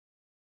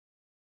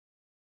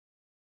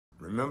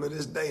Remember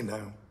this day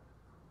now.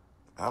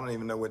 I don't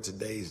even know what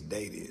today's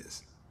date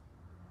is.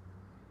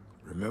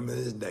 Remember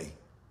this day.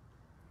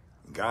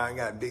 God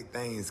got big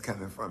things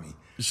coming for me.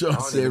 Sure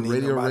said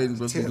radio ratings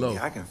must be low.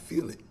 I can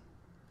feel it.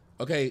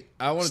 Okay,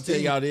 I want to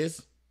tell y'all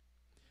this.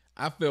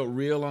 I felt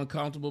real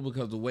uncomfortable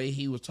because the way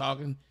he was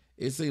talking,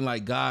 it seemed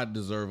like God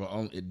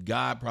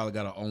God probably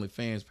got an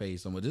OnlyFans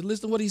page somewhere. Just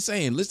listen to what he's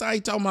saying. Listen to how he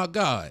talking about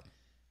God.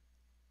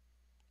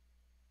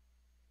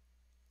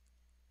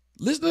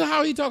 Listen to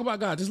how he talk about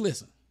God. Just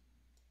listen.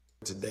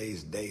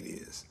 Today's date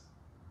is.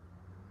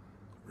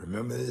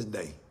 Remember this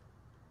day.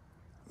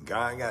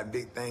 God got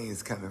big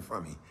things coming for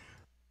me.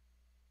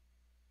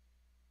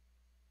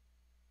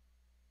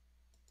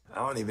 I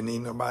don't even need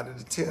nobody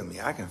to tell me.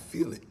 I can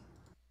feel it.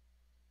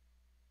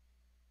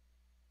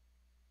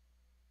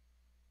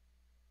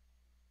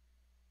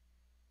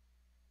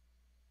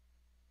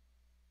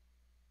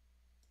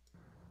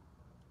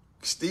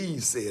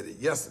 Steve said it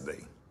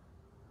yesterday.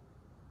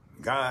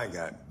 God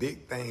got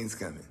big things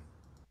coming.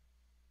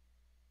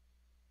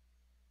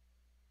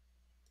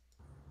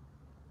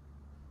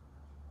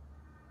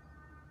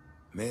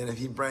 Man, if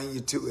he bring you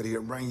to it,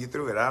 he'll bring you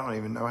through it. I don't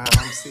even know how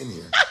I'm sitting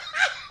here.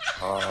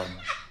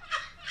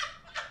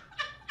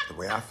 The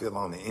way I feel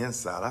on the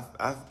inside,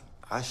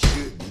 I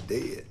should be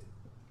dead.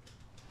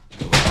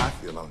 The way I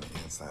feel on the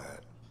inside.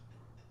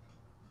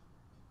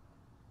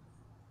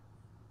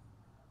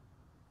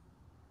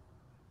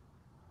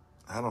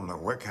 I don't know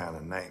what kind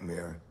of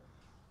nightmare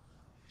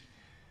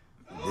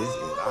this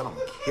is. I don't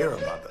care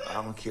about that.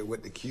 I don't care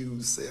what the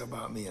Qs say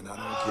about me, and I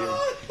don't care,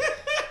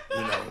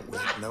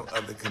 what no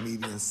other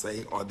comedians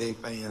say or their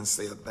fans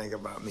say or think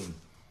about me.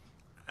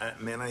 I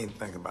ain't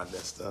think about that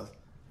stuff.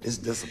 It's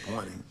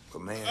disappointing,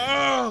 but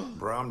man,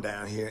 bro, I'm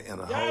down here in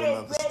a whole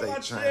other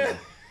state trying to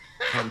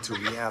come to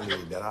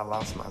reality that I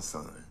lost my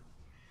son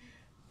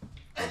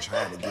and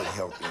trying to get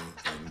healthy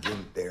and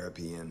getting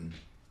therapy and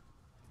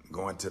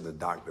going to the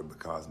doctor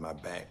because my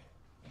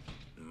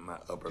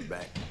upper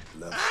back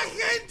left. I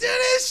can't do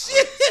this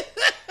shit.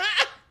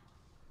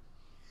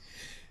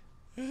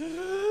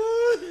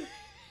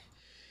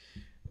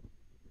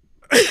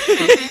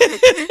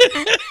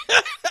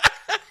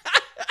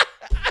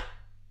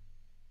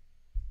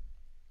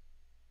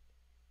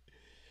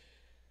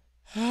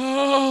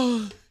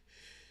 Oh.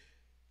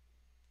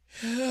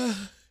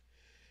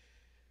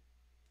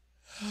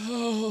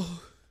 Oh.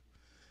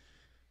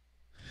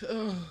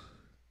 Oh.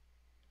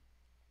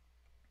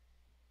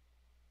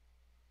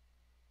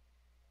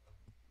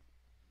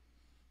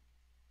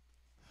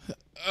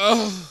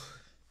 Oh.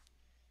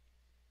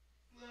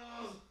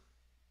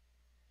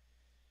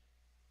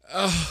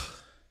 Oh.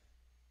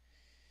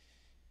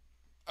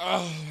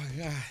 Oh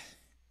my God.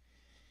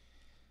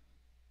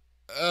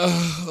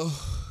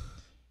 Oh.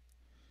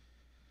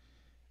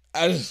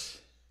 I just.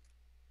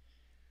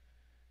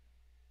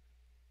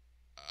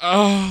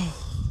 Oh.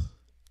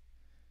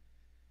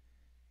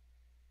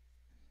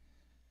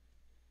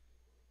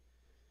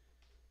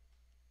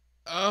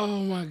 Oh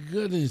my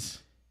goodness.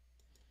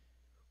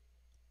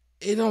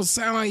 It don't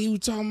sound like you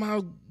talking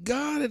about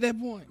God at that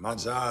point. My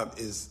job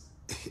is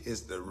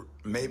the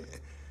maybe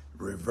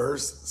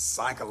reverse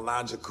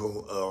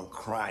psychological of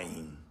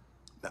crying.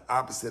 The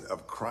opposite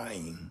of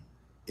crying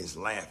is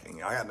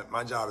laughing.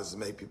 My job is to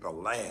make people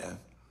laugh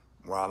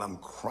while I'm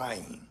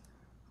crying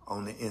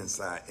on the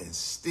inside and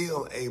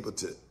still able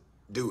to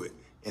do it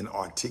and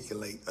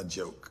articulate a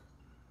joke.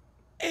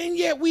 And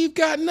yet we've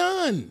got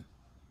none.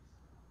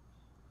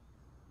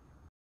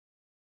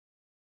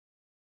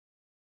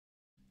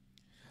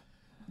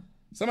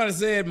 Somebody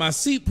said my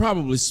seat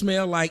probably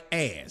smelled like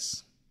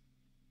ass.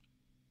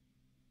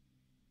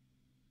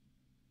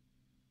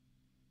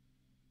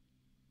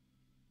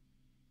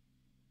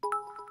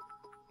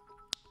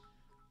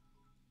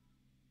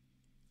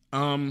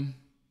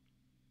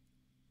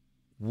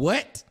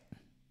 What?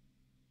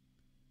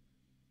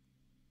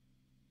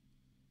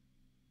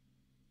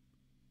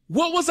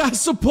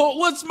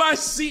 What's my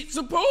seat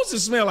supposed to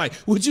smell like?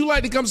 Would you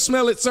like to come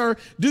smell it, sir?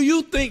 Do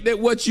you think that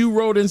what you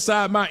wrote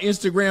inside my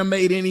Instagram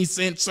made any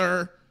sense,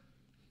 sir?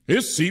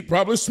 His seat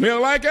probably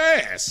smelled like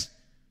ass.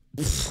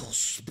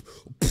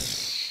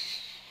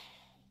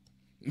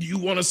 You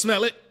want to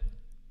smell it?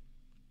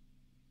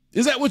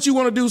 Is that what you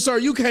want to do, sir?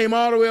 You came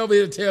all the way over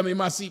here to tell me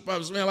my seat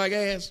probably smell like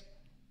ass?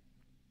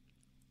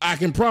 I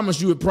can promise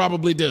you it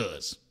probably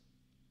does.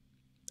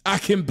 I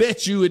can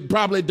bet you it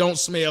probably don't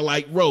smell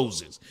like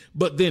roses.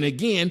 But then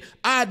again,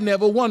 I'd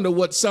never wonder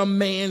what some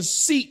man's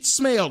seat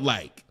smelled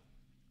like.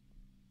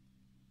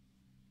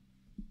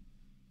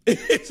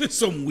 It's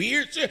some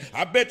weird shit.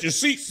 I bet your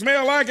seat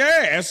smell like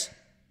ass.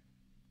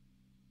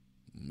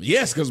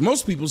 Yes, because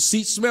most people's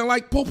seats smell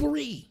like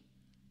potpourri.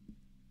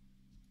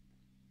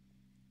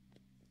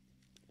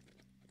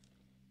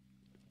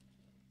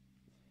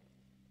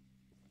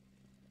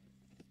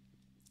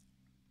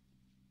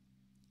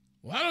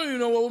 Well, I don't even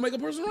know what will make a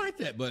person write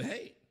that, but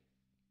hey.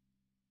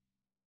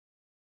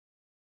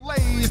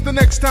 Ladies It's the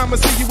next time I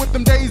see you with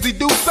them Daisy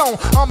Dukes on.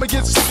 I'ma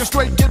get sick and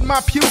straight, get my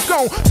puke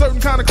on.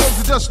 Certain kind of clothes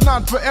are just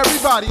not for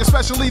everybody,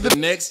 especially the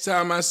next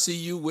time I see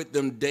you with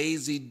them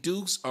Daisy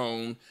Dukes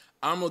on,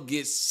 I'ma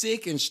get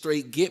sick and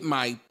straight get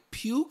my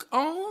puke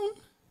on?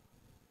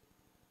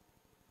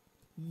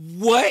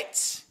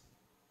 What?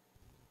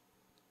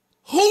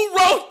 Who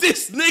wrote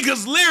this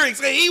nigga's lyrics?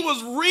 And he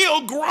was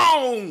real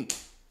grown.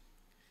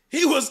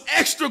 He was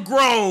extra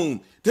grown.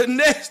 The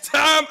next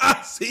time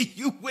I see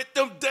you with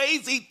them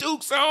Daisy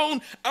Dukes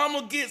on,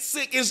 I'ma get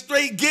sick and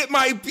straight get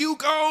my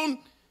puke on?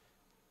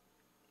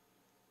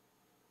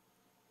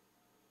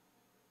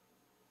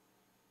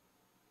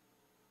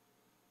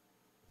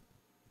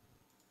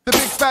 The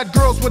big fat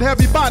girls with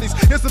heavy bodies.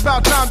 It's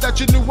about time that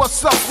you knew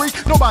what's up, freak.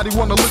 Nobody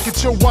wanna look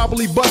at your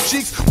wobbly butt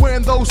cheeks.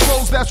 Wearing those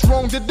clothes, that's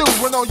wrong to do.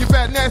 When all you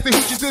fat nasty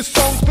hoochies, this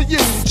song's for you.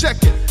 Check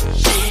it.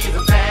 She's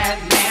a bad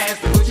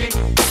nasty hoochie.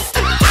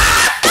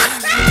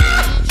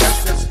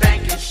 Just as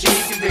stanky as she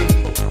can be.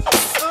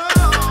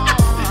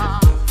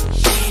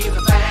 She's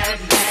a bad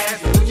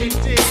nasty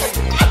hoochie.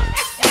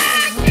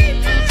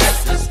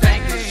 Just as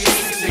stanky as she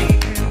can be.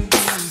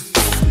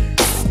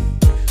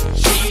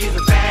 She's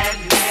a bad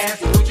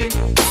nasty hoochie.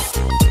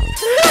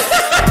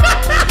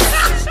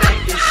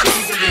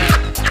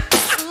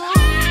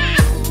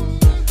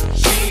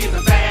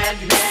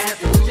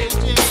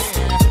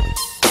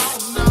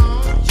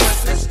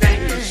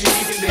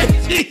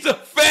 She's a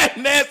fat,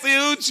 nasty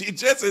hoochie,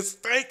 just as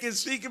stank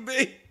as she can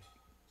be.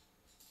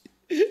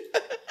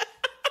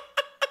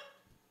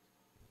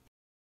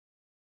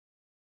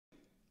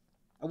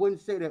 I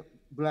wouldn't say that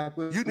black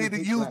women. You need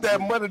to use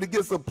that money to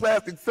get some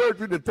plastic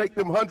surgery to take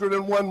them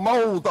 101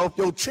 moles off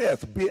your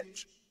chest,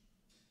 bitch.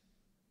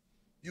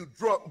 You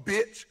drunk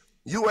bitch.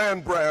 You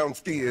and brown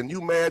skin.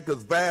 You mad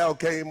because Val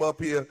came up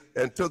here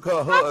and took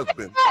her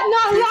husband. No,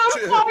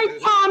 I'm sorry,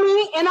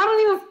 Tommy, and I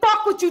don't even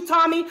fuck with you,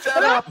 Tommy.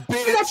 Shut up,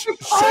 bitch.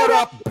 Shut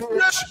up,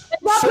 bitch.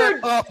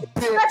 Shut up,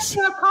 bitch.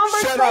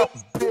 Shut up,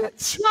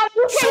 bitch.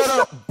 Shut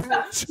up,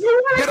 bitch.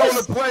 Get on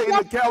the plane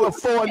to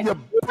California,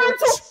 bitch.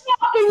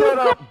 Shut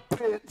up,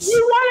 bitch.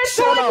 You wanted to,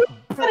 Shut up, you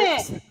couldn't.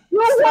 bitch. You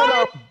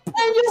wanted,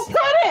 and you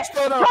couldn't.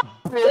 Shut up,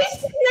 bitch.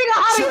 Teach this nigga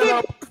how to Shut get,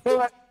 up,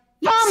 cut.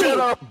 Tommy. Shut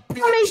up,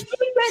 bitch.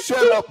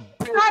 Shut up,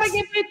 bitch. How to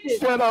get bitches.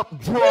 Shut up,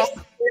 drunk.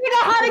 Teach this nigga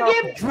how to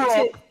get bitches.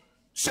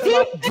 Shut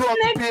up,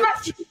 drunk bitch.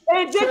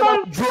 Shut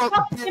up, drunk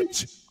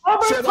bitch.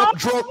 Shut up,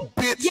 drunk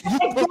bitch. You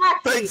cook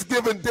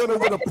Thanksgiving dinner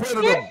with a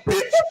predator,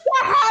 bitch.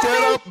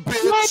 Shut up,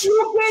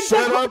 bitch.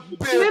 Shut up,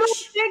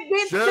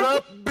 bitch. Shut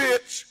up,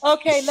 bitch.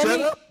 Okay, let me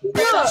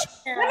Shut up,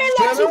 Let bitch. me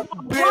let you Shut up,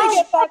 bitch.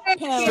 get back to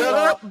panel. Shut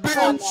up,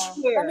 bitch.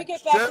 Let me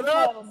get back Shut to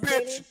panel, up,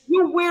 bitch. sweetie. You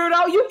weirdo.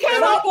 You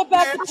came Let up. me get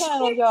back to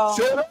panel, y'all.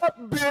 Shut up,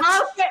 bitch.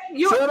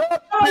 You Shut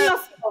up, tell bitch.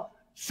 yourself.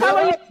 Shut Tell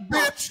up, yourself.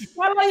 bitch.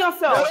 Tell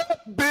yourself. Shut up,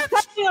 bitch.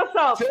 Tell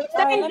yourself. Shut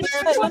All right, up,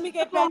 bitch. let me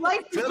get back to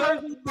Life Shut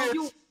up, version, bitch.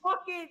 you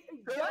fucking.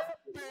 Shut up,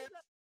 bitch.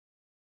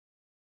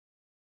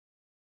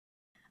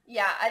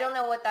 Yeah, I don't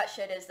know what that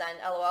shit is then,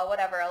 lol,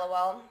 whatever,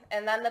 lol.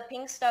 And then the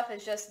pink stuff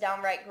is just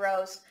downright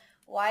gross.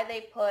 Why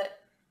they put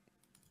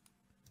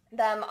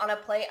them on a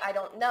plate, I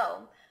don't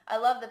know. I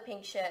love the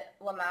pink shit,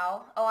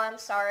 Lamau. Oh, I'm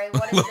sorry,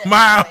 what is it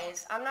Lamau.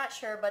 anyways? I'm not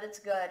sure, but it's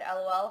good,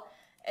 lol.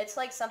 It's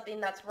like something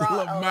that's raw,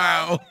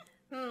 Lamau.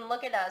 lol.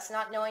 Look at us,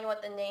 not knowing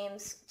what the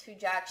names to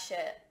jack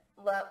shit.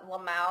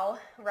 Lamau,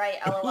 right,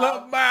 lol.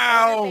 Lamau.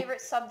 What's your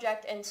favorite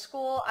subject in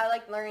school? I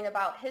like learning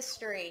about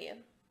history.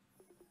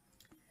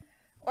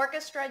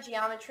 Orchestra,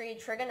 geometry,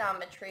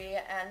 trigonometry,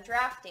 and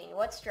drafting.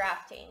 What's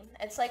drafting?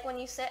 It's like when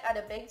you sit at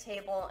a big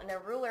table and a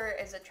ruler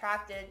is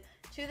attracted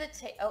to the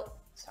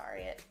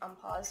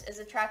is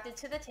attracted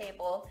to the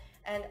table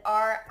and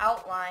our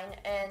outline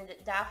and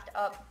draft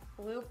up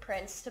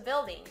blueprints to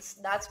buildings.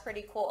 That's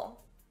pretty cool.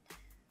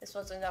 This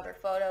was another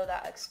photo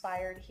that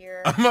expired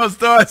here. I'm gonna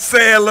start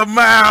saying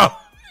Lamau.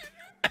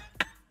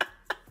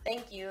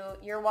 Thank you.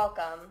 You're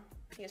welcome.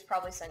 He was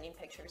probably sending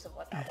pictures of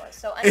what that was.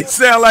 So anyway, It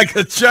sound like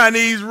a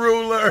Chinese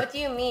ruler. what do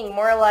you mean?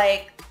 More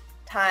like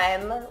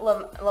time,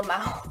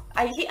 Lamau.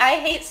 I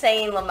hate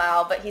saying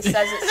Lamau, but he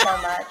says it so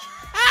much.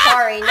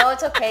 Sorry, no,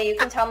 it's okay. You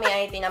can tell me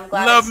anything. I'm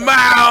glad.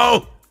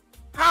 Lamau.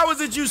 How is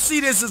it you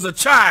see this as a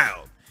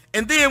child,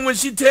 and then when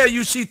she tell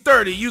you she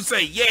 30, you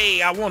say,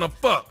 "Yay, I want to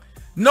fuck."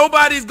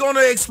 Nobody's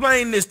gonna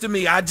explain this to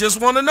me. I just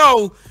want to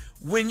know,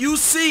 when you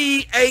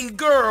see a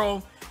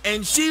girl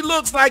and she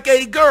looks like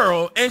a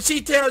girl and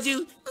she tells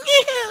you,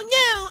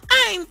 no,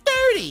 I'm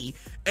 30,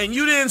 and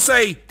you didn't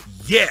say,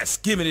 yes,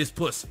 give me this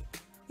pussy,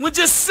 when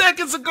just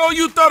seconds ago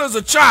you thought it was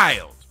a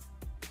child.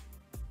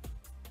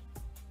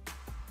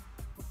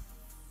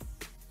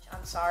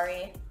 I'm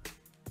sorry.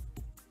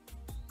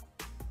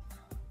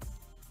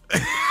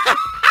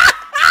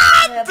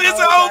 This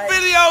whole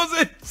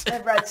video's in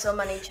I've read so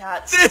many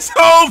chats. This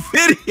whole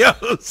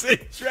video's in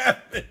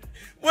traffic.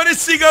 What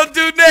is she gonna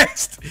do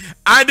next?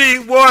 I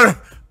need water.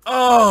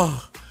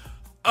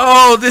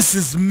 Oh, this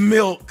is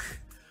milk.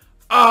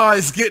 Oh,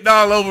 it's getting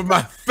all over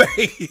my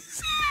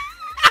face.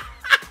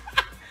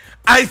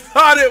 I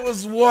thought it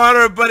was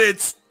water, but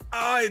it's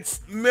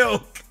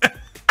milk.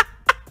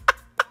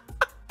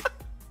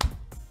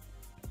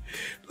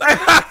 Like,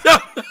 I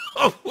don't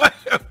know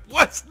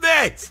what's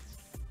next.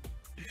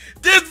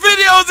 This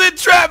video's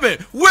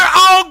entrapment. We're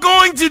all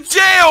going to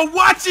jail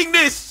watching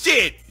this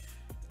shit.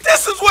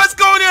 This is what's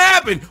going to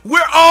happen.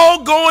 We're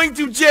all going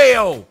to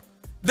jail.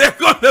 They're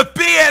going to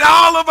be at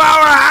all of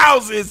our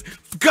houses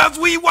because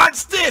we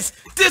watched this.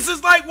 This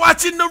is like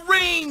watching The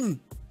Ring.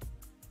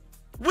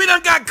 We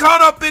done got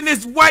caught up in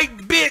this white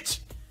bitch,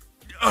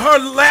 her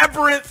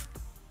labyrinth.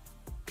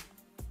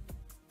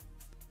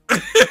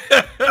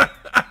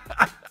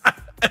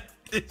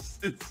 This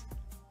is...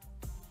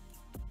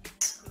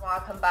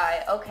 Come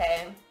by.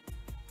 Okay.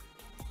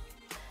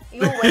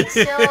 You awake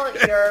still?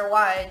 You're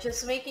why?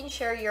 Just making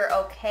sure you're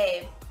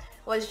okay.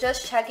 Was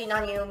just checking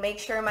on you. Make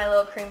sure my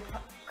little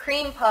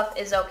cream puff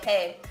is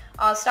okay.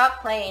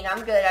 Stop playing.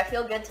 I'm good. I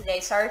feel good today.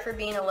 Sorry for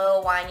being a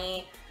little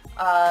whiny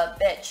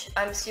bitch.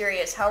 I'm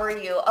serious. How are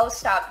you? Oh,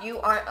 stop. You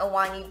aren't a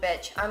whiny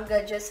bitch. I'm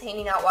good. Just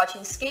hanging out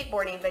watching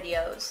skateboarding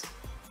videos.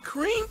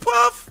 Cream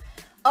puff?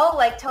 Oh,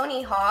 like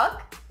Tony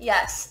Hawk?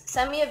 Yes.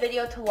 Send me a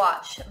video to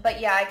watch. But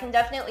yeah, I can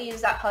definitely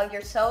use that hug.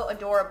 You're so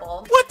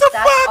adorable. What the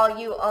That's fuck? all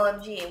you,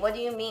 OMG. What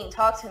do you mean?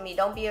 Talk to me.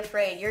 Don't be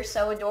afraid. You're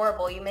so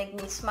adorable. You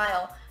make me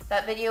smile.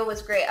 That video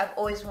was great. I've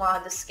always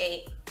wanted to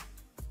skate.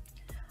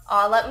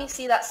 Aw, let me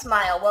see that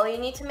smile. Well, you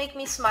need to make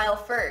me smile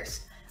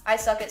first. I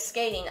suck at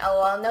skating.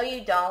 LOL. No,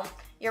 you don't.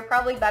 You're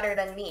probably better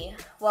than me.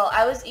 Well,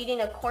 I was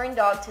eating a corn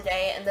dog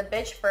today and the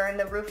bitch burned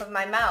the roof of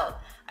my mouth.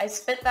 I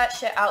spit that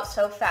shit out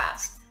so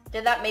fast.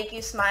 Did that make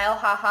you smile?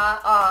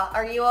 Haha.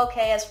 Are you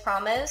okay as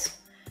promised?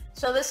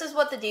 So this is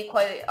what the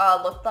decoy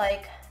looked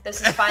like. This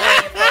is finally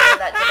a photo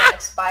that didn't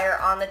expire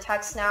on the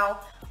text now.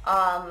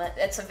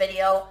 It's a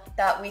video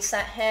that we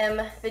sent him.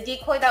 The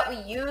decoy that we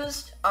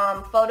used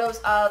photos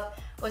of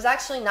was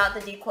actually not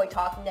the decoy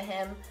talking to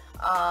him.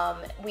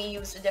 We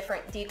used a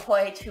different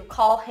decoy to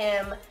call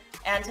him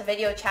and to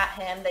video chat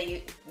him.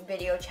 They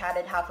video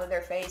chatted half of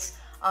their face.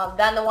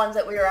 Then the ones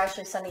that we were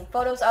actually sending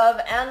photos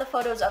of, and the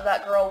photos of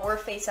that girl were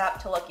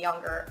face-apped to look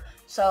younger.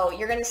 So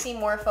you're going to see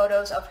more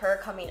photos of her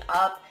coming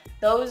up.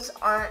 Those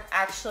aren't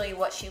actually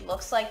what she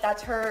looks like.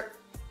 That's her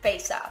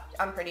face-apped,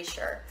 I'm pretty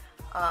sure.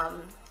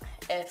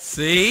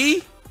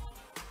 See?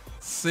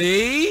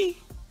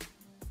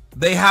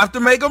 They have to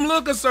make them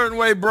look a certain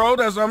way, bro.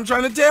 That's what I'm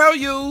trying to tell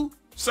you,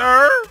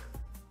 sir.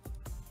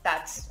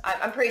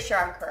 I'm pretty sure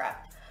I'm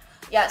correct.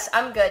 Yes,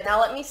 I'm good. Now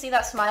let me see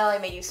that smile. I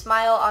made you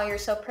smile. Oh, you're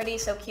so pretty,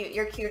 so cute.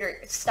 You're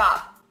cuter.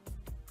 Stop.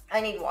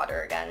 I need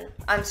water again.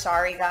 I'm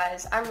sorry,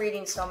 guys. I'm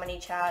reading so many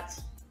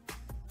chats.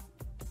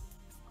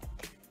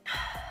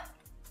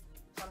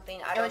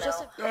 Something, I don't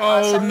know.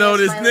 Oh, no,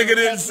 this nigga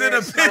didn't send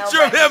a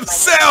picture of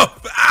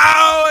himself.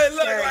 Ow, it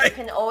looked like...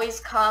 You can always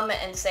come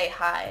and say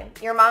hi.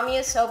 Your mommy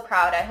is so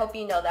proud. I hope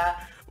you know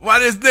that. Why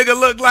this nigga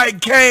look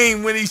like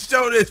Kane when he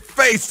showed his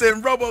face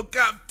in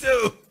RoboCop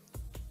 2?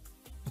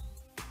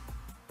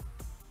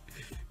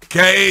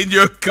 Kane,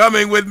 you're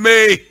coming with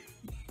me.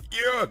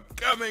 You're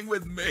coming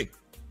with me.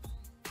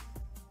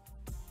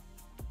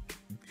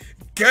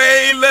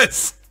 Kane,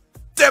 let's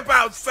step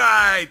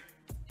outside.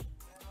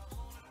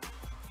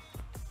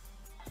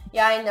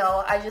 Yeah, I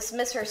know. I just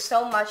miss her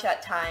so much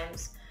at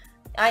times.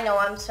 I know,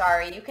 I'm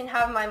sorry. You can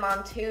have my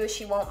mom too.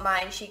 She won't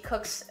mind. She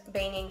cooks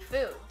banging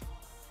food.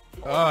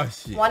 Oh,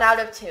 shit. 1 out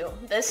of 2.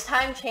 This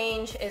time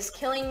change is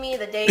killing me.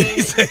 The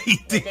days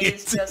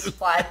just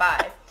fly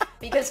by.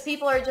 Because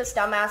people are just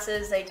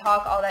dumbasses. They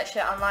talk all that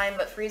shit online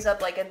but freeze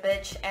up like a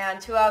bitch.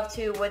 And 2 out of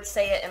 2 would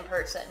say it in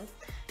person.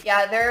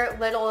 Yeah, they're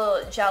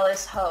little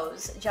jealous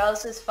hoes.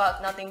 Jealous as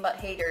fuck, nothing but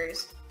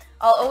haters.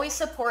 I'll always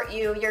support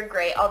you. You're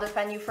great. I'll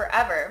defend you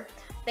forever.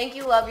 Thank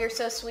you, love. You're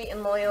so sweet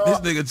and loyal. This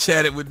nigga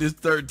chatted with this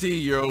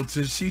 13-year-old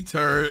since she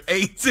turned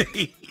 18.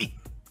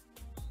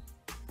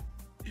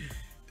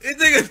 This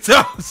nigga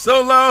talked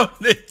so long,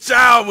 the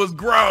child was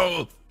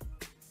grown.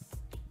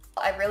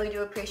 I really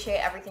do appreciate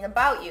everything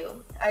about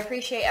you. I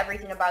appreciate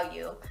everything about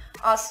you.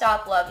 Aw,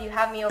 stop, love. You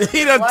have me over.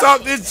 He done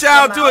talked this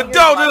child to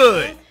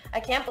adulthood. I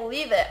can't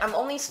believe it. I'm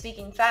only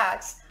speaking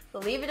facts.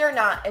 Believe it or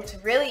not, it's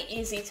really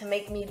easy to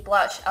make me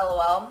blush,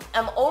 lol.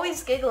 I'm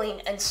always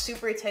giggling and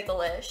super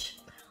ticklish.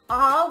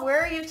 Aw,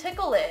 where are you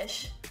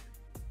ticklish?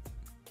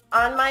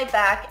 On my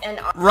back and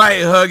on...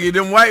 Right, Huggy.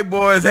 Them white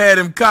boys had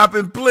him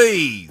copping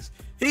please.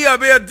 He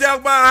up here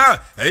talking about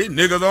how, hey,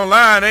 niggas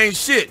online ain't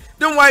shit.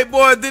 Them white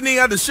boys didn't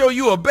even have to show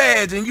you a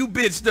badge and you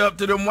bitched up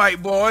to them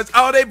white boys.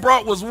 All they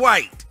brought was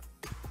white.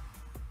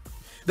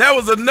 That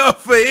was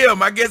enough for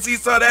him. I guess he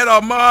saw that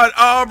Ahmaud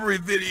Arbery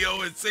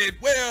video and said,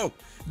 well,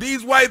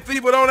 these white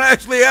people don't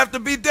actually have to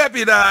be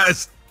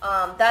deputized.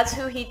 That's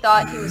who he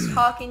thought he was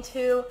talking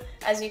to,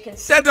 as you can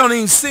see. That don't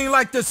even seem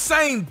like the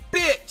same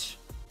bitch.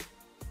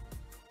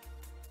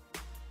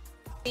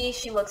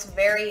 She looks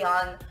very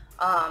young.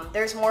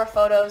 There's more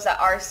photos that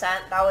are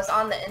sent. That was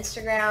on the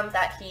Instagram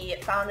that he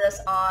found us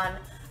on.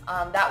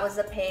 That was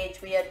the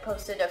page. We had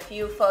posted a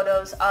few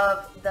photos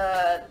of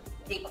the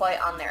decoy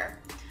on there.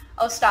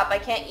 Oh, stop. I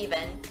can't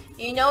even.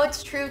 You know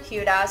it's true,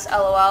 cute ass,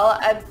 lol.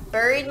 I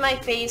buried my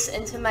face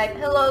into my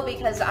pillow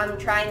because I'm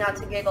trying not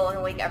to giggle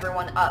and wake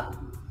everyone up.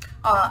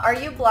 Are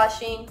you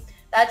blushing?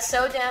 That's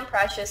so damn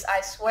precious,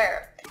 I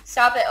swear.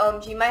 Stop it,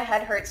 OMG, my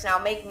head hurts now.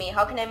 Make me.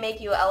 How can I make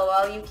you,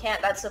 LOL? You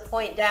can't. That's the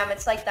point. Damn,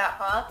 it's like that,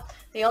 huh?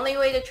 The only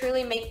way to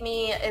truly make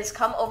me is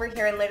come over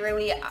here and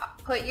literally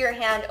put your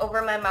hand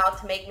over my mouth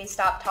to make me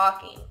stop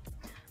talking.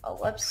 Oh,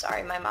 whoops.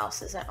 Sorry, my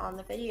mouse isn't on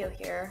the video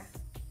here.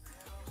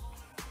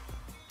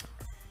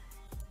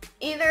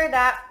 Either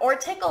that or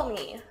tickle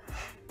me.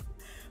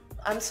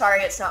 I'm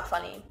sorry, it's not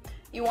funny.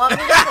 You want me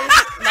to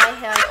place my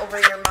hand over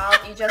your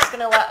mouth? You just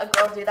gonna let a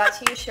girl do that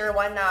to you? Sure,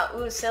 why not?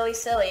 Ooh, silly,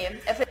 silly.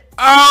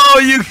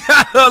 Oh, you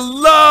gotta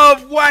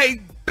love white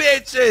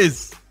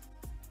bitches.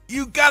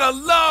 You gotta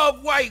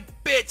love white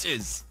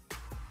bitches.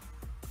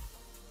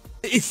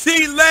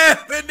 He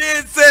laughed and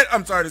then said,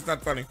 I'm sorry, it's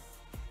not funny.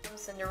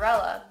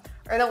 Cinderella,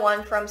 or the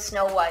one from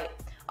Snow White.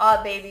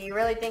 Aw, baby, you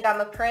really think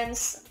I'm a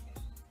prince?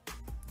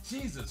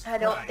 Jesus I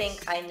don't Christ.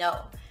 think I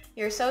know.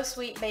 You're so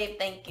sweet, babe.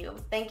 Thank you.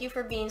 Thank you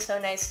for being so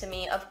nice to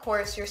me. Of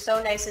course, you're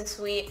so nice and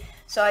sweet,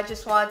 so I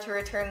just wanted to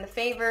return the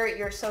favor.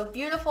 You're so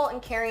beautiful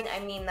and caring. I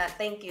mean that.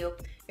 Thank you.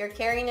 You're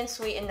caring and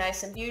sweet and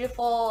nice and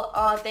beautiful.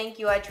 Aw, thank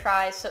you. I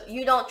try. So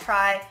you don't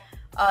try.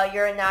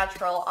 You're a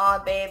natural. Aw,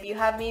 babe, you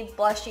have me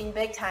blushing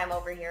big time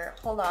over here.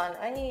 Hold on.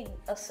 I need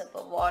a sip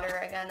of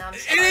water again. I'm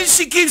sorry. And then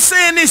she keeps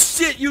saying this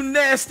shit, you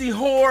nasty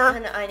whore.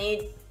 And I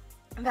need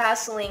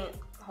Vaseline.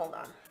 Hold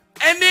on.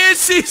 And then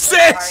she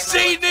said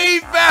she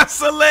need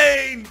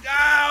Vaseline.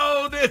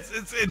 Oh, this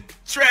is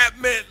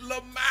entrapment.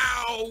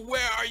 Lamau,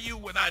 where are you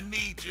when I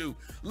need you?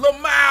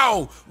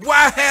 Lamau,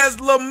 why has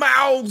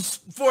Lamau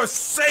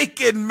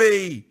forsaken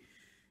me?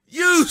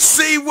 You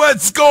see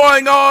what's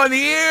going on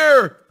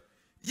here?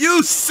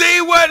 You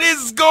see what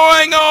is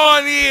going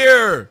on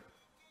here?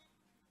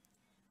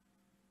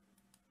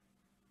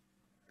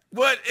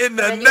 What in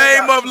the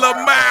name of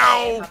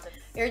Lamau?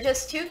 You're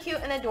just too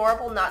cute and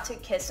adorable not to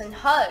kiss and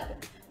hug.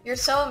 You're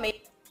so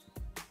amazing.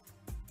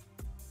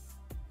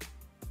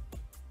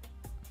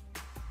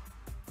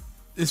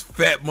 This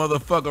fat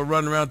motherfucker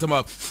running around talking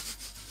about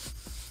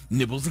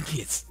nibbles and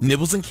kiss,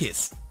 nibbles and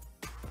kiss.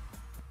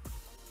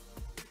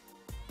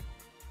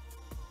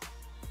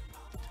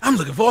 I'm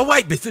looking for a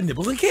white bitch to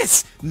nibble and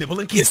kiss, nibble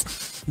and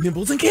kiss,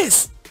 nibbles and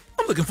kiss.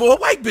 I'm looking for a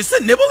white bitch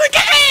to nibble and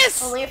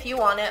kiss. Only if you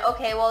want it.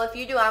 Okay, well if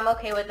you do, I'm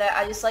okay with it.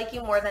 I just like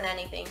you more than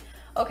anything.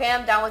 Okay,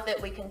 I'm down with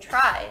it. We can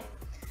try.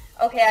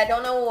 Okay, I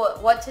don't know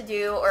what to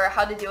do or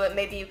how to do it.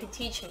 Maybe you could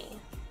teach me.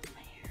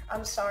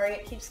 I'm sorry,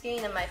 it keeps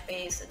getting in my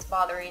face. It's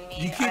bothering me.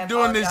 You keep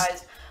doing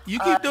this. You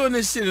keep doing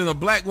this shit, and a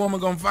black woman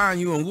gonna find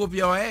you and whoop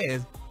your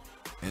ass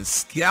and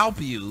scalp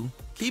you.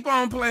 Keep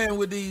on playing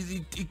with these.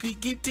 You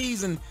keep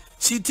teasing.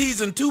 She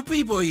teasing two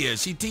people here.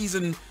 She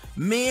teasing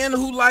men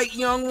who like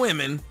young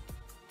women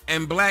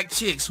and black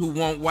chicks who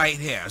want white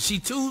hair. She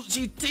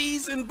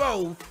teasing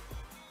both.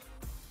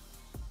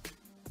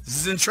 This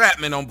is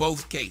entrapment on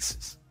both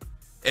cases.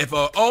 If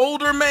an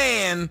older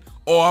man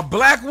or a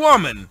black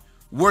woman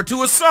were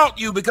to assault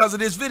you because of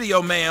this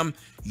video, ma'am,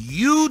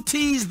 you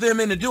tease them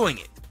into doing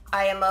it.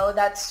 IMO,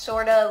 that's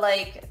sort of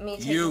like me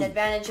taking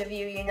advantage of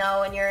you, you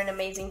know, and you're an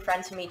amazing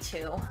friend to me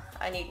too.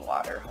 I need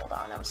water. Hold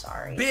on, I'm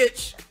sorry.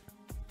 Bitch.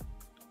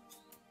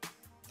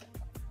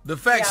 The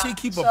fact she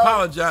keep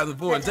apologizing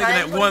for it, taking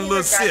that one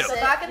little sip. So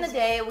back in the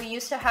day, we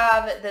used to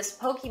have this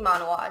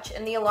Pokemon watch,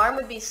 and the alarm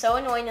would be so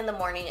annoying in the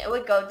morning. It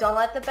would go, don't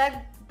let the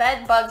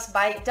bed bugs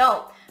bite.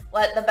 Don't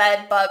let the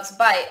bed bugs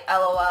bite.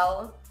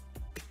 LOL.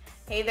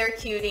 Hey there,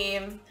 cutie.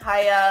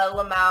 Hi,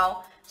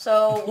 Lamau.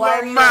 So why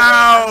are you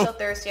I'm so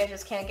thirsty? I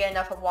just can't get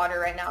enough of water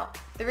right now.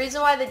 The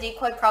reason why the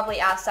decoy probably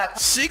asked that.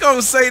 She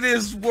gonna say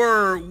this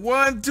word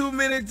one too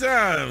many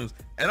times,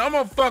 and I'm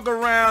gonna fuck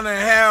around and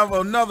have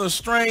another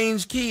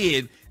strange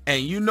kid.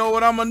 And you know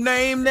what I'm gonna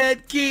name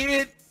that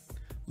kid?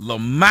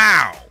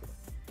 Lamau.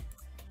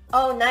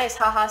 Oh, nice.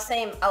 Haha,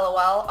 same.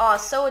 LOL. Oh,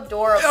 so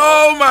adorable.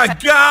 Oh my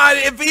God.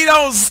 If he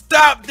don't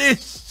stop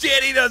this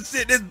shit, he done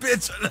sit this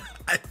bitch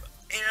alive.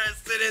 He done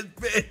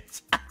sit this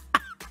bitch.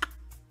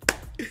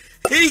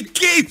 He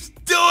keeps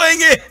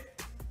doing it.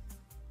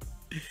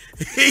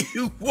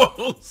 He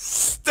won't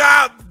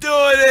stop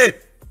doing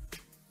it.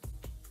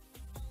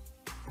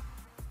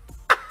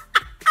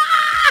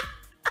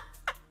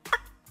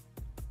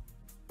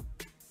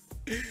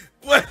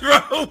 What's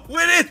wrong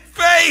with his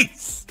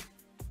face?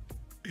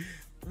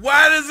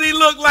 Why does he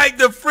look like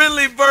the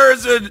friendly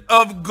version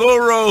of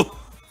Goro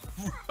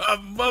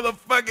from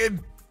motherfucking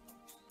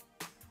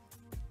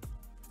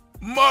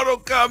Mortal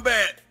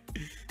Kombat?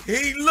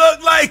 He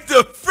looked like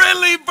the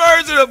friendly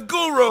version of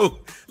Guru,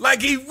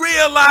 like he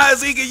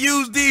realized he could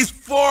use these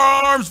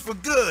forearms for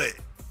good.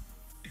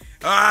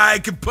 I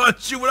can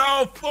punch you with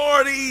all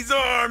four of these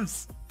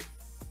arms.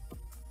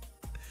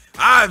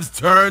 I've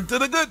turned to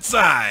the good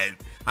side.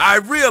 I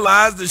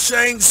realized that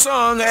Shang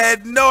Tsung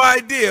had no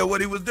idea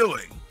what he was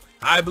doing.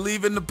 I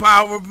believe in the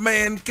power of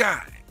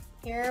mankind.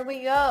 Here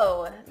we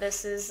go.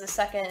 This is the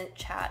second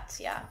chat,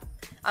 yeah.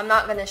 I'm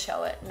not gonna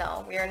show it.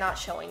 No, we are not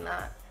showing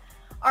that.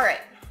 All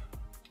right.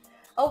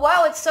 Oh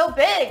wow, it's so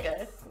big.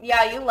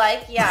 Yeah, you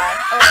like, yeah.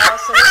 Oh wow,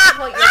 so this is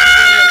what you're doing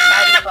in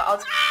chatting, but I'll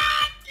do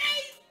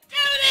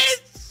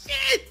this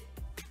shit.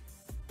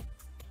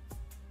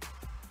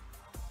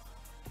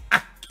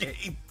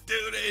 can't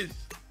do this.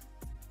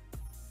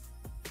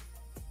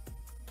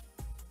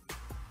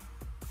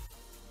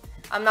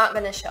 I'm not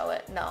gonna show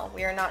it. No,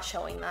 we are not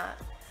showing that.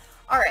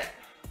 All right.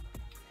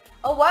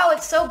 Oh wow,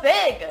 it's so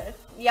big.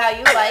 Yeah,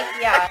 you like,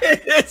 yeah.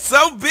 It's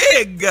so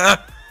big.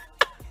 That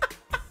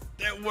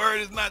word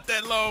is not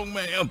that long,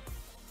 ma'am.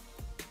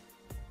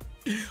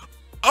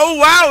 Oh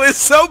wow, it's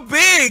so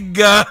big.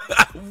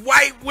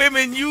 White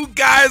women, you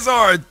guys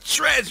are a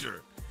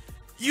treasure.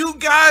 You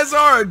guys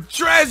are a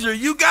treasure.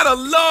 You gotta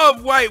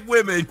love white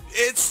women.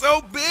 It's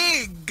so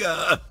big.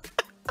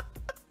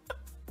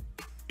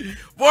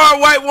 For a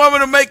white woman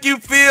to make you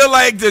feel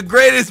like the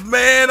greatest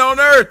man on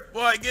earth.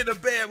 Boy, get in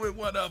bed with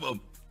one of them.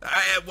 I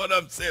had one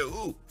of them say,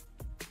 ooh,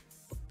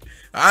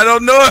 I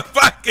don't know if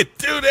I could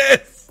do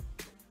this.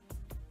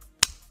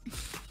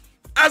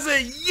 I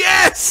said,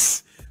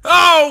 yes.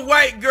 Oh,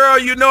 white girl,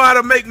 you know how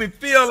to make me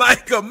feel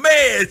like a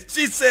man.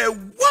 She said,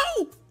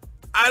 whoa,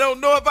 I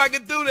don't know if I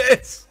can do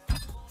this.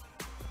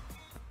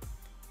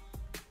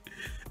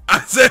 I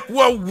said,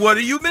 well, what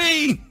do you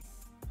mean?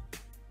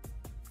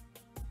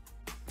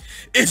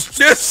 It's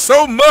just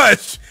so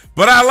much,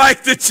 but I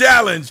like the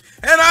challenge,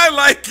 and I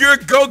like your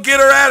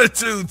go-getter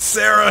attitude,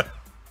 Sarah.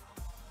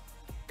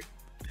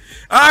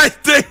 I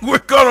think we're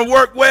gonna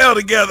work well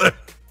together.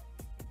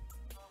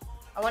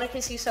 I want to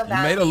kiss you so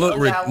bad. You made her look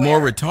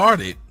more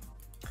retarded.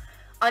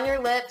 On your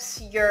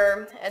lips,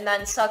 and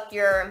then suck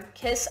your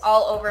kiss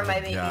all over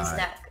my baby's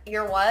neck.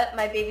 Your what?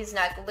 My baby's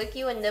neck. Lick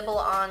you and nibble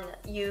on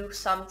you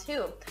some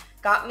too.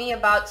 Got me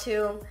about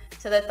to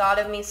the thought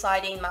of me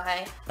sliding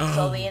my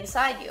slowly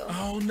inside you.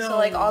 Oh no. So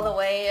like all the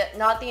way,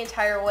 not the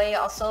entire way,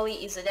 I'll slowly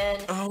ease it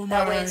in. Oh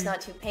that my. way it's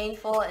not too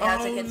painful, and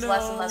as it gets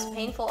less and less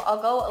painful,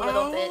 I'll go a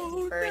little bit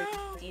deeper and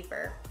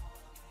deeper.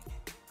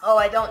 Oh,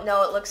 I don't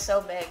know, it looks so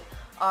big.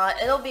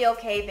 It'll be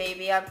okay,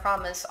 baby, I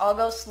promise. I'll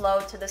go slow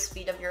to the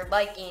speed of your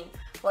liking.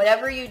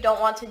 Whatever you don't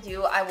want to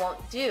do, I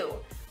won't do.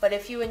 But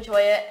if you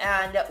enjoy it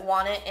and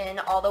want it in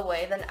all the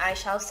way, then I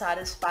shall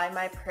satisfy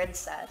my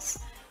princess.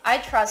 I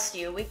trust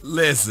you.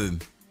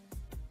 Listen,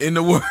 in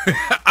the word,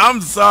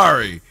 I'm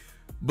sorry,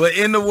 but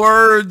in the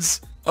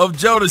words of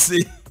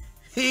Jodeci,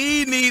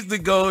 he needs to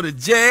go to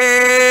jail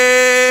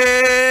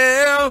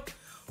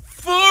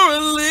for a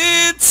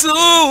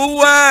little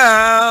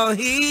while.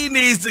 He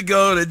needs to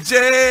go to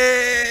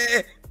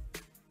jail.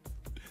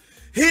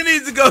 He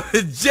needs to go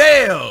to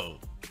jail.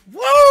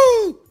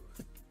 Woo!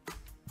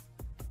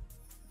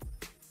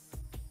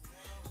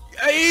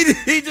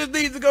 He just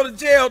needs to go to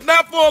jail.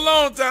 Not for a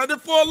long time,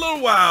 just for a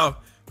little while.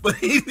 But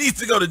he needs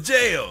to go to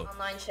jail.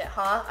 Online shit,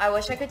 huh? I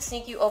wish I could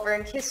sneak you over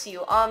and kiss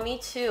you. Aw, me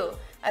too.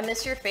 I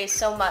miss your face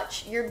so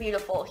much. You're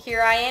beautiful.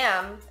 Here I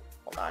am.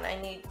 Hold on, I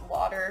need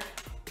water.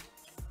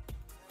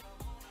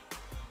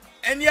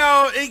 And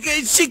y'all,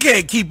 she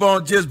can't keep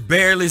on just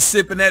barely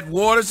sipping that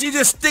water. She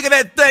just sticking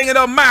that thing in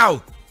her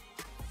mouth.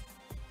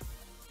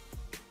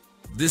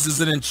 This is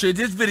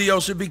this video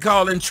should be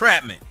called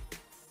entrapment.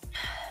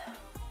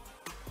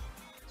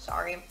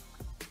 Sorry.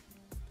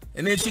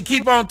 And then she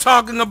keep on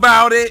talking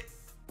about it.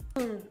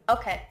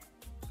 Okay.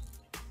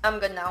 I'm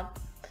good now.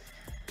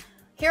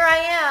 Here I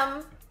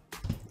am.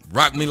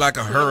 Rock me like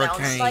a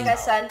hurricane. Like I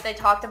said, they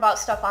talked about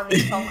stuff on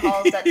these phone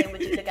calls that they would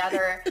do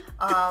together.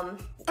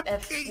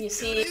 If you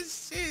see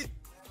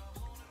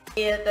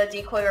the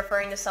decoy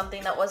referring to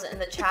something that wasn't in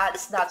the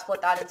chats, that's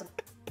what that is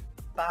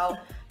about.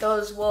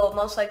 Those will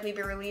most likely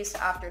be released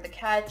after the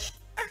catch.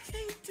 I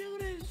can't do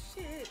this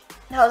shit.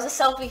 That was a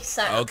selfie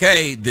sent.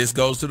 Okay, this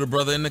goes to the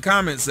brother in the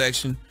comment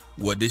section.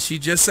 What did she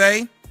just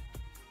say?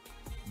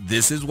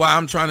 This is why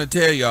I'm trying to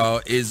tell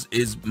y'all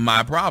is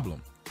my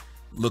problem.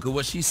 Look at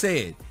what she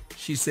said.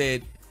 She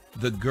said,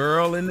 the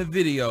girl in the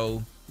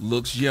video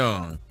looks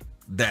young.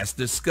 That's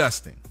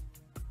disgusting.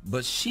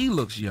 But she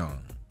looks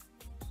young.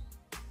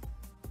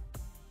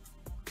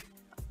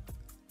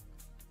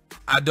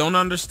 I don't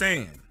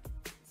understand.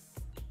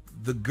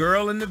 The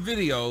girl in the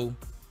video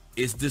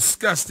is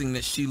disgusting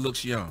that she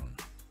looks young.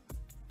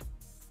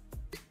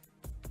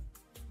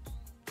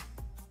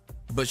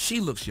 But she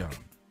looks young.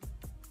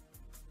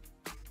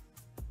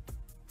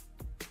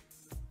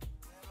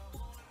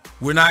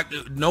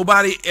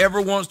 Nobody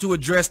ever wants to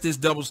address this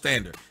double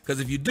standard.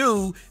 Because if you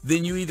do,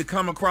 then you either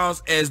come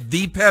across as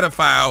the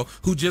pedophile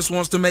who just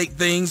wants to make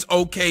things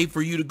okay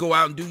for you to go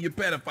out and do your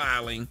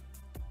pedophiling.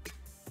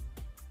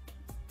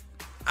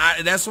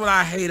 That's what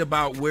I hate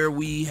about where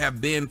we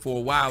have been for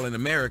a while in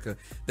America,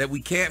 that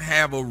we can't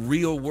have a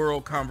real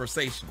world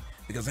conversation.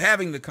 Because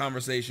having the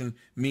conversation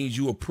means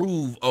you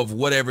approve of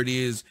whatever it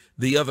is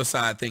the other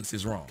side thinks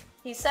is wrong.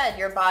 He said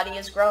your body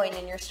is growing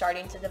and you're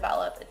starting to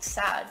develop. It's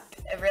sad.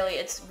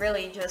 It's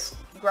really just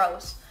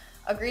gross.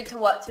 Agreed to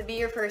what? To be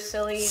your first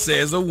silly...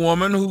 Says a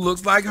woman who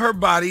looks like her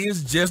body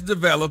is just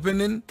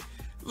developing, and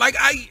like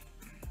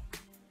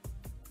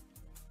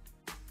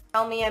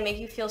Tell me I make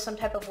you feel some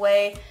type of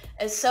way.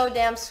 It's so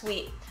damn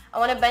sweet. I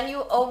want to bend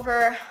you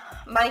over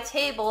my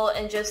table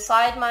and just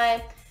slide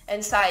my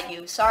inside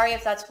you. Sorry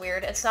if that's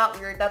weird. It's not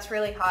weird. That's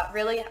really hot.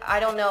 Really? I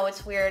don't know.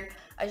 It's weird.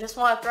 I just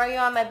want to throw you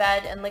on my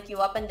bed and lick you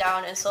up and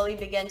down and slowly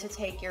begin to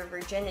take your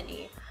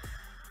virginity.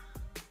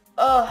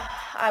 Ugh,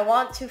 I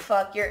want to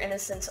fuck your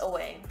innocence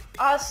away.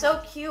 Ah,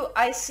 so cute.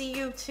 I see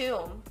you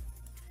too.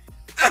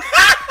 Give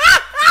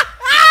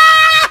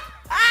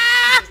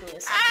me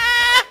a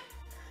second.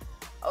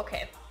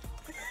 Okay.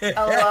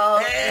 LOL.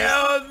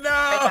 Hell no.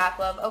 Right back,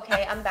 love.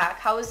 Okay, I'm back.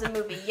 How was the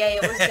movie? Yay,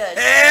 it was good.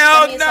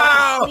 Hell Give me a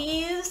second, no.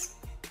 please.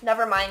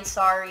 Never mind.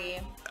 Sorry.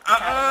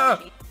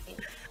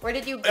 Where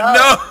did you go?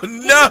 No,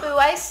 no. Boo,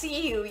 I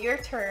see you. Your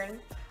turn.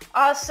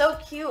 Ah, so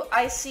cute.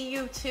 I see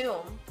you too.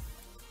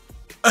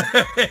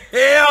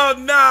 Hell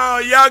no.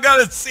 Y'all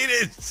gotta see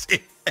this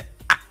shit.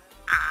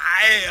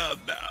 Hell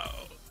no.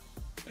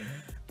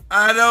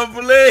 I don't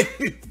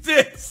believe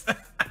this.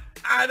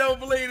 I don't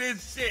believe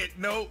this shit.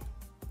 Nope.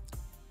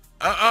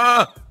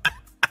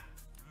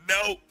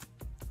 Nope.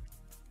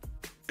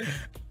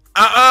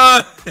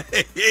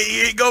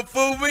 You ain't gonna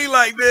fool me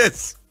like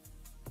this.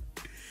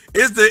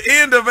 It's the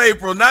end of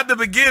April, not the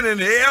beginning.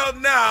 Hell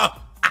no.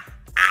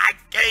 I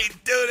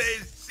can't do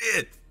this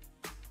shit.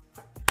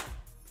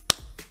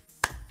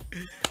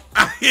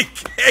 I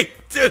can't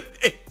do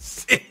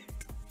this shit.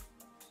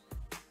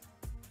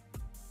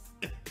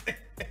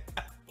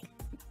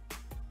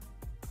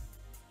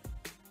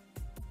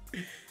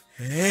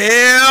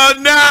 Hell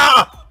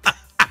no.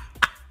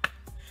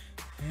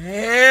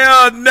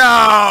 Hell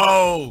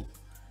no.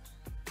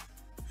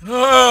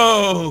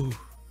 Oh.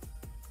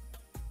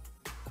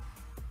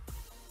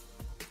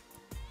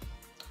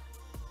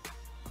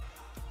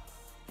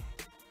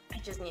 I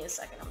just need a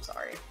second. I'm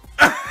sorry.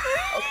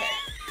 Okay.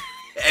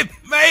 It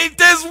made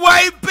this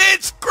white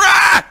bitch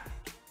cry.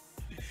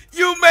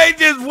 You made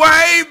this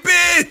white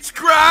bitch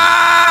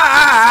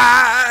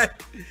cry.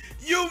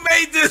 You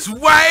made this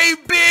white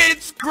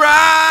bitch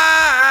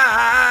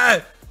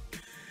cry.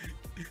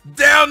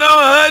 Down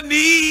on her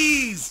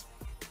knees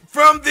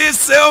from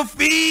this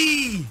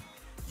selfie.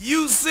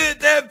 You sent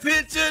that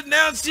picture,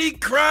 now she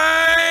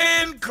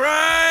crying,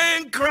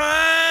 crying, crying.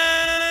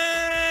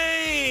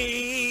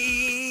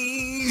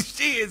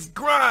 She is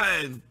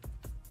crying.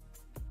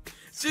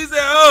 She said,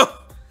 oh.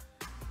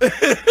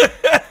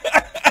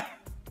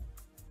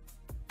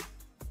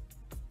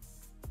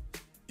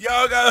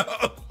 Y'all got,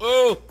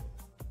 oh.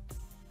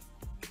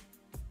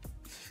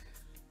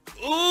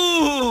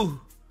 Ooh.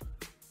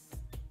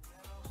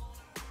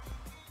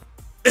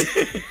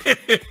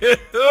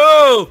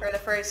 Oh. For the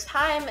first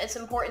time, it's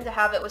important to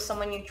have it with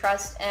someone you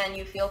trust and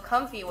you feel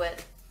comfy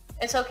with.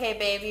 It's okay,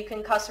 babe. You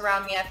can cuss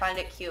around me. I find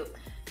it cute.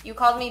 You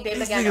called me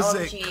babe again.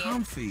 OMG.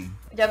 Comfy.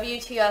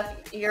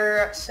 WTF,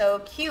 you're so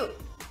cute.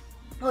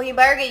 Well, you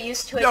better get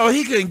used to it. Yo,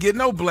 he couldn't get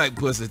no black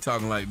pussy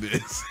talking like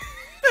this.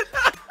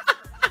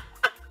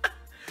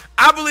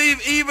 I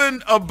believe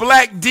even a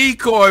black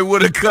decoy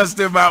would have cussed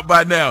him out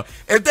by now.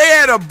 If they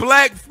had a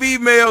black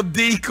female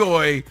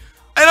decoy,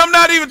 and I'm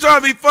not even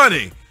trying to be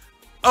funny,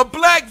 a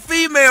black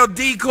female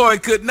decoy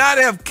could not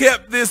have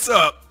kept this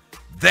up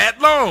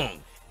that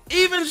long.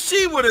 Even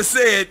she would have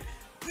said,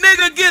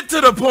 nigga, get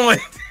to the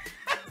point.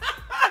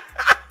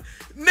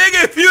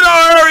 Nigga, if you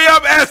don't hurry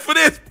up, ask for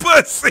this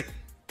pussy.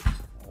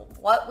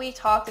 What we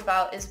talked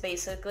about is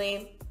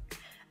basically,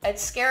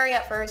 it's scary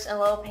at first and a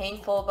little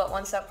painful, but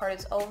once that part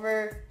is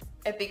over,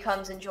 it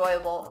becomes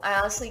enjoyable. I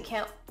honestly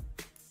can't...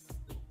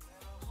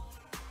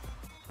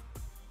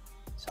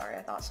 Sorry,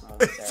 I thought someone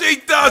was there. She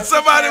thought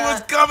somebody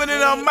was coming in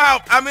her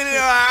mouth. I mean in her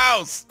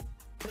house.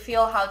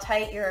 Feel how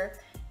tight your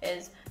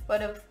is,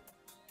 but if...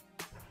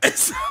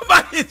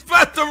 Somebody's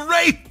about to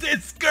rape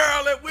this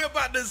girl and we're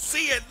about to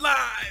see it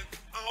live.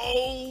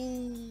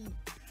 Oh.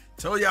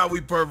 Told y'all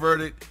we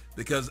perverted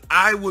because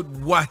I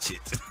would watch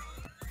it.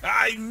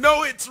 I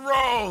know it's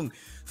wrong.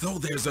 Though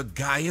there's a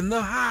guy in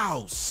the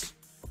house.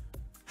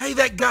 Hey,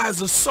 that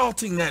guy's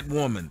assaulting that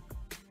woman.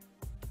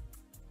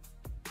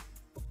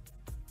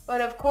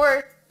 But of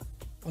course...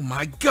 Oh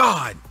my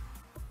God.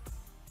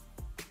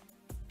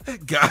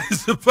 That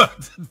guy's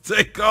about to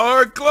take all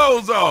her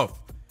clothes off.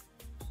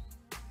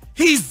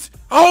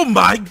 Oh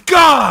my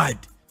God.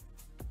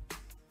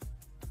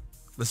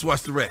 Let's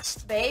watch the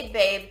rest. Babe,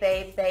 babe,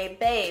 babe, babe,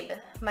 babe.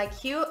 My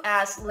cute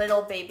ass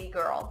little baby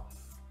girl.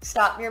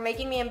 Stop, you're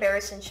making me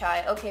embarrassed and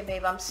shy. Okay,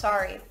 babe, I'm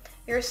sorry.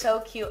 You're so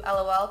cute,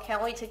 LOL.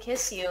 Can't wait to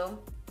kiss you.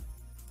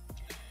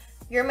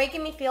 You're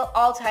making me feel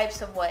all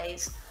types of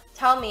ways.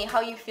 Tell me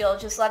how you feel,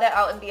 just let it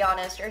out and be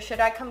honest. Or should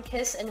I come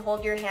kiss and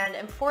hold your hand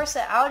and force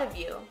it out of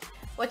you?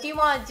 What do you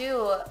want to do,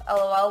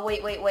 LOL?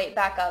 Wait, wait, wait,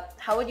 back up.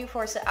 How would you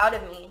force it out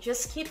of me?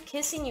 Just keep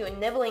kissing you and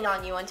nibbling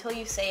on you until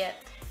you say it.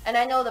 And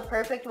I know the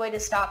perfect way to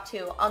stop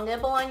too. I'll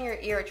nibble on your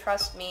ear,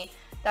 trust me.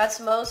 That's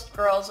most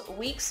girls'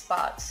 weak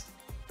spots.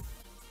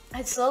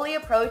 I'd slowly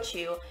approach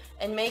you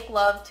and make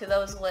love to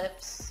those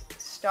lips.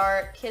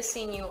 Start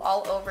kissing you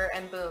all over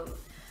and boom.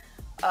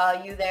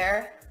 You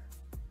there?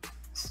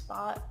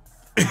 Spot?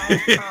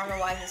 I don't know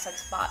why he said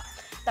spot.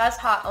 That's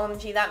hot,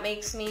 OMG. That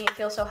makes me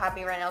feel so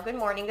happy right now. Good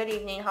morning, good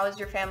evening. How is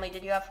your family?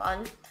 Did you have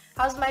fun?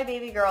 How's my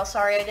baby girl?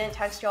 Sorry I didn't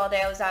text you all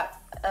day. I was at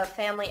a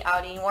family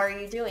outing. What are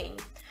you doing?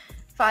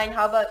 Fine,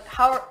 how about you?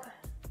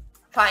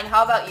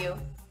 How about you?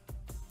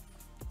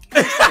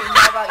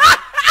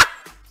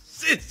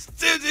 It's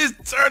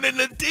turning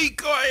the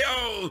decoy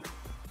on.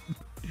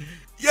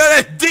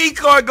 Yeah, that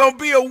decoy gonna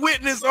be a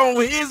witness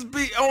on his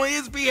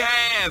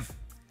behalf.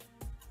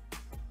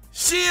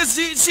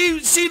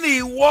 She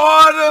need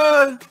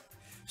water.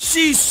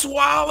 She's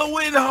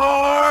swallowing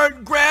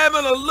hard,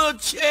 grabbing a little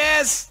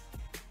chest.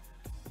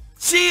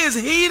 She is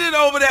heated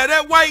over there.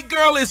 That white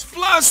girl is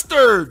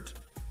flustered.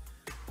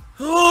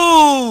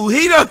 Ooh,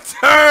 he done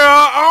turned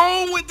her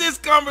on with this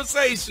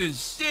conversation.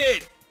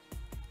 Shit.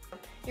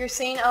 You're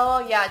saying,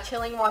 oh yeah,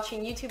 chilling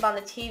watching YouTube on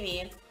the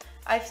TV.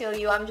 I feel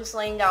you. I'm just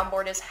laying down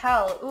bored as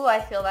hell. Ooh, I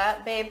feel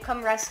that. Babe,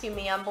 come rescue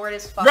me. I'm bored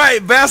as fuck.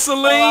 Right,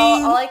 Vaseline.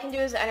 Well, all I can do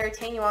is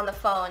entertain you on the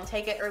phone.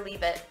 Take it or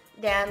leave it.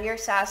 Damn, you're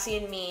sassy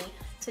and mean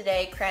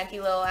today, cranky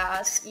little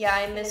ass. Yeah,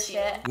 I miss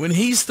you. When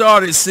he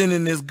started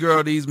sending this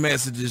girl these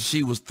messages,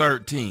 she was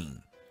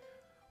 13.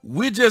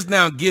 We're just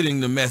now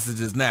getting the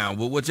messages now,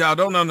 but what y'all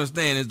don't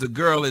understand is the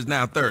girl is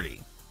now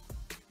 30.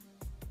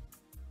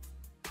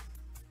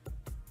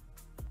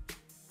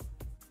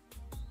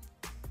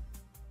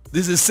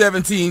 This is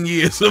 17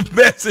 years of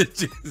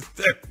messages.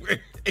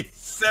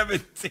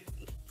 17.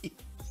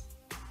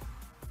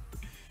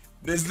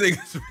 This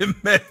nigga's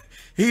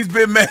he's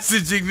been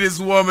messaging this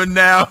woman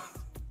now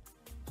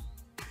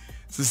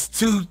since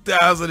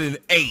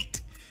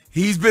 2008.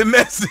 He's been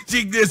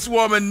messaging this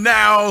woman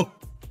now.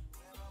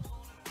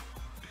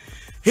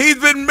 He's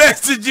been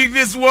messaging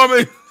this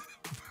woman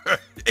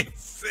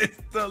since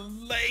the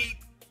late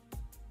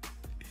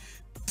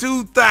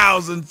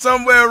 2000,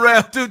 somewhere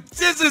around.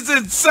 This is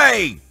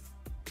insane.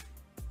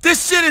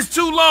 This shit is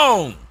too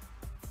long.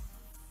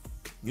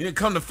 You didn't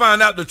come to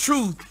find out the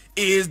truth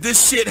is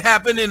this shit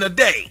happened in a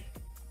day.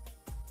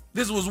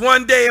 This was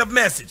one day of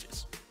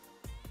messages.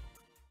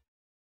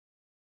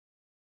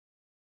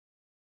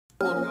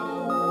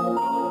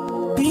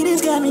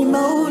 Peter's got me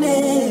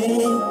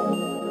moaning.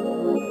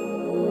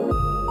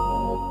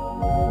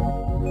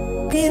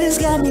 Peter's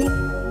got me.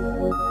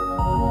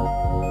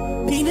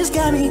 Peter's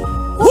got me.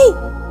 Woo!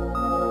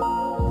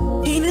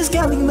 Peter's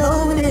got me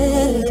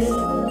moaning.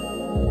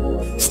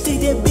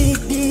 Stick that big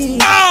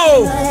dick.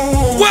 Oh!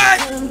 What?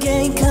 Come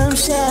gang, come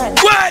shot.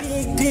 What?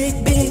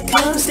 Big,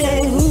 come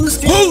stay. Who's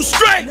straight? Who's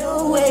straight?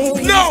 No way.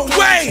 No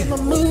way.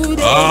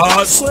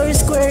 Squirt,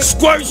 squirt.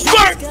 Squirt,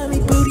 squirt. Got me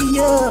booty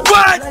up.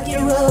 What? Like it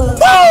rough.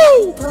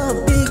 Woo!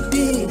 Pump big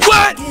dick.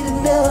 What? Get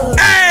enough.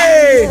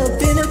 Hey!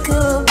 Then I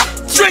come.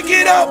 Drink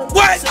it up.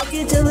 What? Suck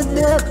it till the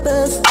nut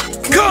bust.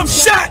 Come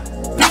shot.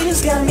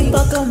 Peter's got me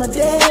fuck on my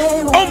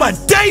day one. On my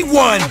day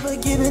one. Never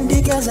giving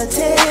dick as I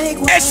take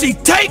one. And she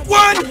take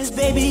one? This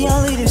baby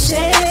only the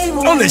shade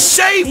one. On the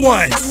shade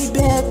ones. Took me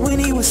back when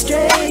he was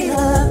straight,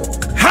 huh?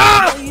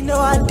 Huh? You know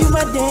I do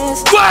my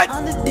dance. What?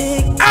 On the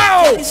dick.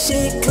 Ow! This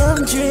shit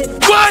come drip.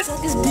 What?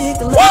 Suck his dick.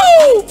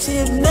 Woo!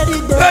 Tip, nut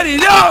it up. Nut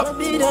it up.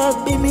 Rub it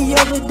up. Beat me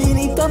over. Then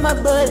he throw my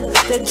butt.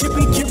 That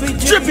drippy, drippy,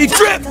 Drippy,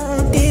 drip.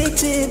 Dick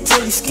tip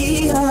till he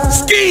ski, huh?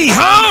 Ski,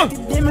 huh?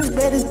 Demons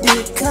better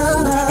dick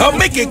come, huh? I'll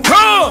make it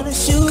come. The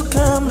shoe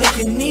come, lick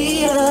your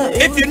knee up.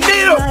 If you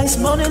need 'em. Nice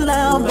morning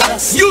loud, but I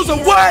Use a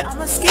what?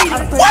 I'm a skater.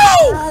 I pray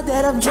Whoa! to God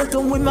that I'm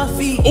drinking with my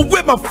feet. Or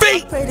with my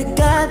feet. Pray to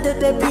God that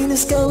that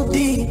penis go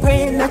deep.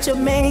 Praying that your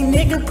main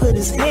nigga put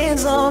his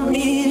hands on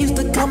me. Used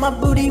to call my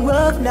booty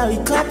rough, now he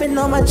clapping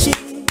on my cheek.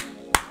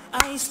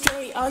 I ain't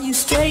straight, are you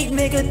straight,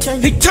 nigga?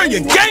 Turn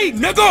your gay,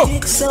 nigga.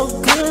 Dick so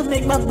good,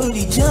 make my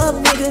booty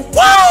jump, nigga.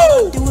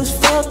 Whoa! Do is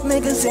fuck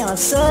niggas, and I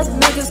suck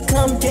niggas.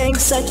 Come gang,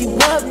 suck you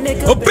up,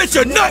 nigga. A bitch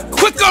a nut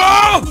quicker.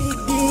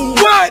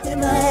 What?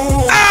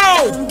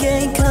 Ow! Come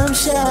gang, come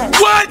shot.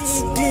 What?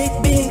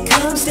 Big,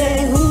 come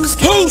stay.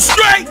 Who's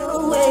straight?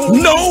 No way.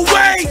 No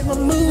way. My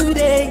mood,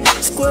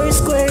 squirt,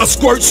 squirt. A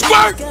squirt,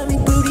 squirt. Got me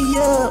booty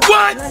up.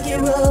 What? Like it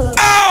rough.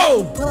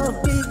 Ow!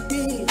 Pump big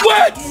dick.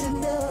 What? Get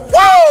enough.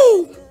 Woo!